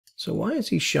So why is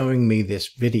he showing me this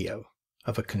video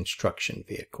of a construction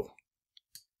vehicle?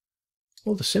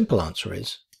 Well, the simple answer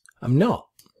is, I'm not.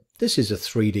 This is a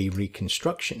 3D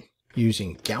reconstruction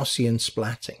using Gaussian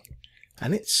splatting,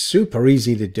 and it's super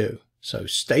easy to do, so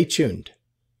stay tuned.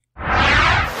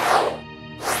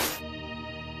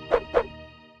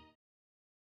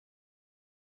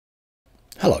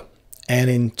 Hello, and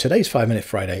in today's 5-Minute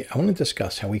Friday, I want to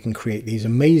discuss how we can create these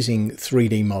amazing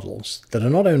 3D models that are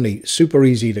not only super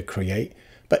easy to create,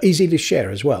 but easy to share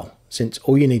as well, since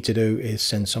all you need to do is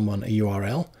send someone a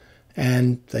URL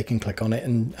and they can click on it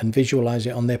and visualize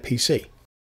it on their PC.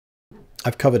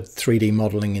 I've covered 3D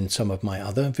modeling in some of my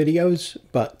other videos,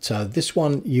 but this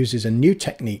one uses a new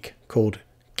technique called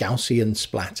Gaussian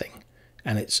splatting,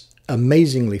 and it's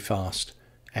amazingly fast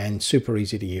and super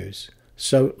easy to use.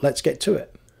 So let's get to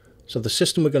it. So the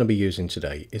system we're going to be using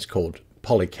today is called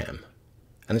Polycam,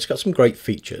 and it's got some great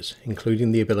features,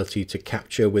 including the ability to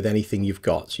capture with anything you've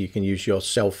got. So you can use your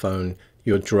cell phone,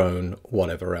 your drone,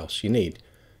 whatever else you need.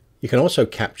 You can also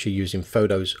capture using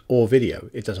photos or video,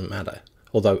 it doesn't matter.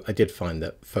 Although I did find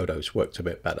that photos worked a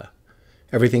bit better.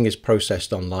 Everything is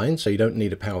processed online, so you don't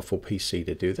need a powerful PC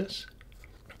to do this.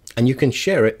 And you can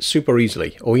share it super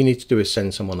easily. All you need to do is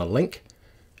send someone a link,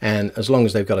 and as long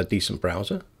as they've got a decent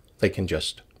browser, they can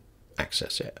just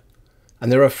access it.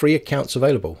 And there are free accounts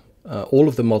available. All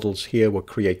of the models here were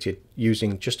created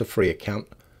using just a free account.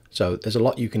 So there's a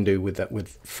lot you can do with that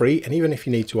with free, and even if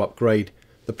you need to upgrade,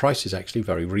 the price is actually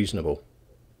very reasonable.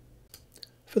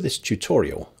 For this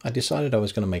tutorial, I decided I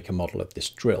was going to make a model of this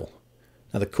drill.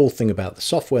 Now the cool thing about the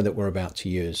software that we're about to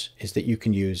use is that you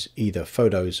can use either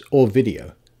photos or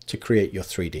video to create your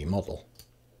 3D model.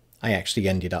 I actually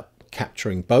ended up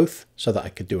capturing both so that I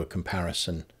could do a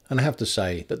comparison, and I have to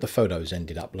say that the photos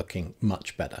ended up looking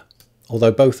much better,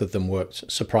 although both of them worked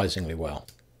surprisingly well.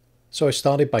 So I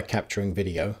started by capturing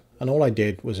video, and all I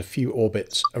did was a few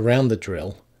orbits around the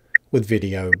drill with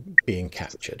video being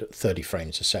captured at 30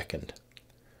 frames a second.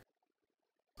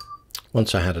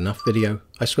 Once I had enough video,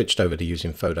 I switched over to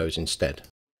using photos instead.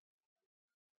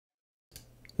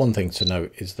 One thing to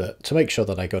note is that to make sure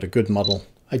that I got a good model,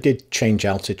 I did change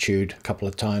altitude a couple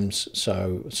of times,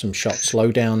 so some shots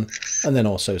low down and then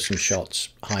also some shots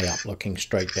high up looking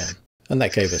straight down. And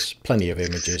that gave us plenty of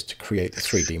images to create the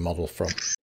 3D model from.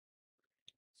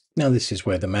 Now this is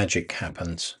where the magic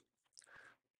happens.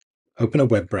 Open a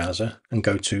web browser and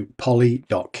go to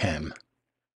poly.cam.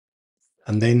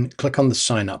 And then click on the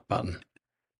sign up button.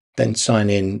 Then sign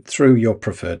in through your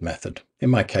preferred method. In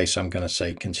my case, I'm going to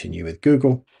say continue with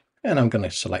Google, and I'm going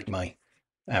to select my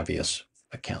Avios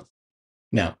account.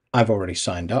 Now, I've already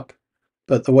signed up,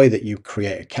 but the way that you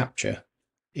create a capture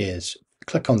is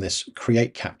click on this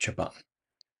Create Capture button,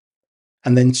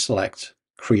 and then select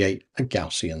Create a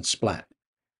Gaussian Splat.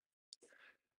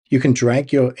 You can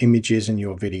drag your images and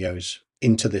your videos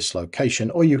into this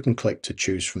location, or you can click to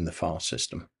choose from the file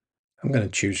system. I'm going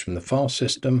to choose from the file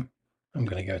system. I'm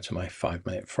going to go to my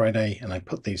 5-Minute Friday, and I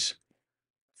put these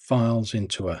files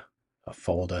into a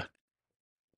folder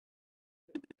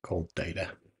called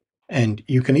data. And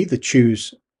you can either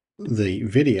choose the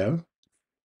video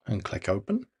and click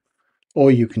open,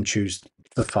 or you can choose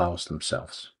the files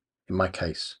themselves. In my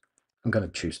case, I'm going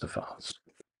to choose the files.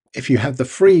 If you have the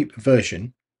free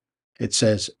version, it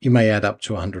says you may add up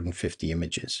to 150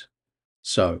 images.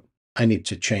 So I need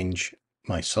to change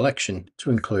my selection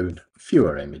to include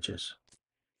fewer images.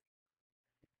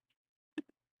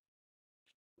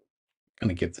 I'm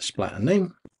going to give the splat a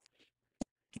name,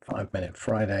 5-Minute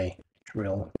Friday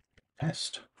drill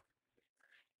test.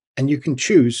 And you can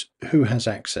choose who has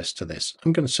access to this.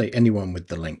 I'm going to say anyone with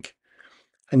the link.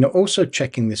 And you're also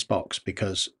checking this box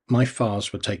because my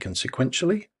files were taken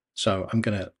sequentially. So I'm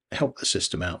going to help the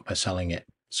system out by selling it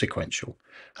sequential.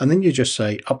 And then you just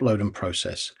say upload and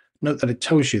process. Note that it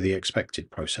tells you the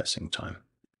expected processing time.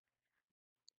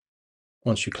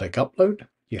 Once you click upload,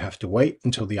 you have to wait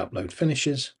until the upload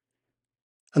finishes,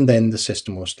 and then the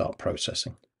system will start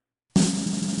processing.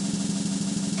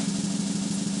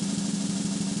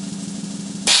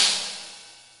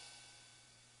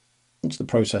 Once the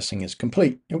processing is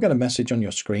complete, you'll get a message on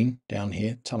your screen down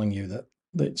here telling you that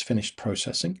it's finished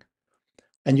processing.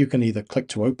 And you can either click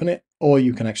to open it, or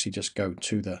you can actually just go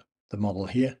to the model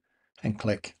here and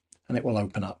click, and it will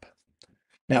open up.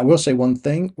 Now, I will say one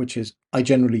thing, which is I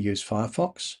generally use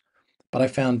Firefox, but I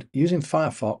found using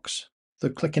Firefox, the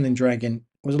clicking and dragging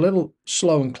was a little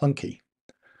slow and clunky.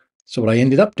 So what I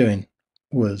ended up doing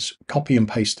was copy and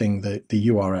pasting the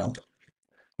URL,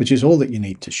 which is all that you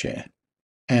need to share,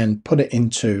 and put it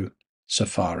into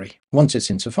Safari. Once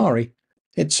it's in Safari,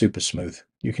 it's super smooth.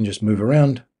 You can just move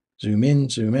around, zoom in,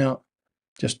 zoom out,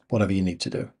 just whatever you need to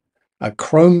do.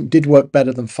 Chrome did work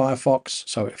better than Firefox,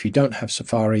 so if you don't have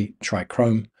Safari, try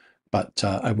Chrome, but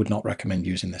I would not recommend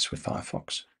using this with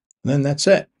Firefox. And then that's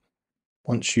it.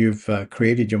 Once you've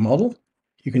created your model,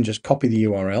 you can just copy the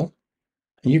URL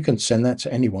and you can send that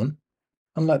to anyone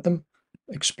and let them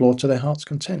explore to their heart's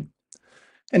content.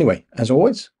 Anyway, as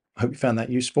always, I hope you found that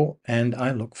useful, and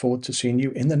I look forward to seeing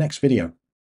you in the next video.